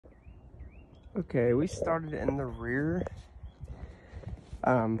Okay, we started in the rear.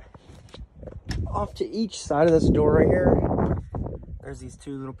 Off to each side of this door right here, there's these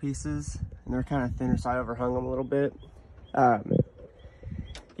two little pieces, and they're kind of thinner, so I overhung them a little bit.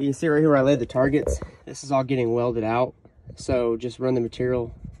 You can see right here where I laid the targets. This is all getting welded out. So just run the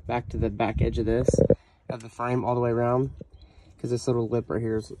material back to the back edge of this, of the frame all the way around, because this little lip right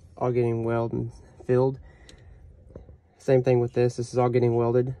here is all getting welded and filled. Same thing with this. This is all getting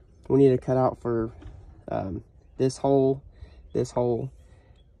welded. We need to cut out for this hole,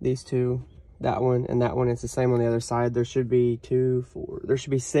 these two, that one, and that one. It's the same on the other side. There should be 2, 4, there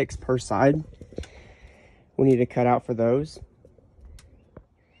should be 6 per side. We need to cut out for those.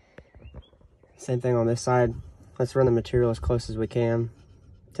 Same thing on this side. Let's run the material as close as we can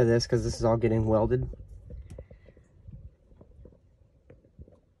to this, because this is all getting welded.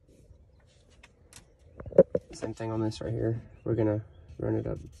 Same thing on this right here. We're gonna run it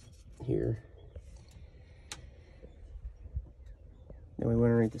up here. Then we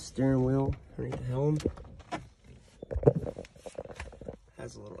went underneath the steering wheel, underneath the helm.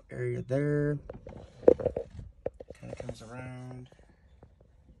 Has a little area there. Kind of comes around.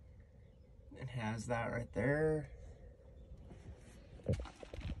 It has that right there.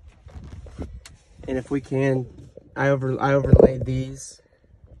 And if we can, I overlaid these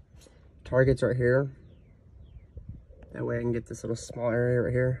targets right here. That way I can get this little small area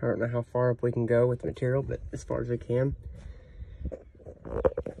right here. I don't know how far up we can go with the material, but as far as we can.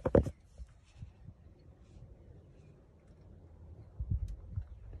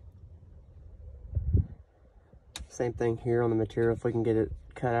 Same thing here on the material, if we can get it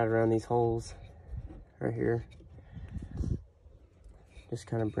cut out around these holes right here. Just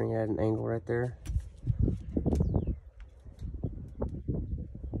kind of bring it at an angle right there.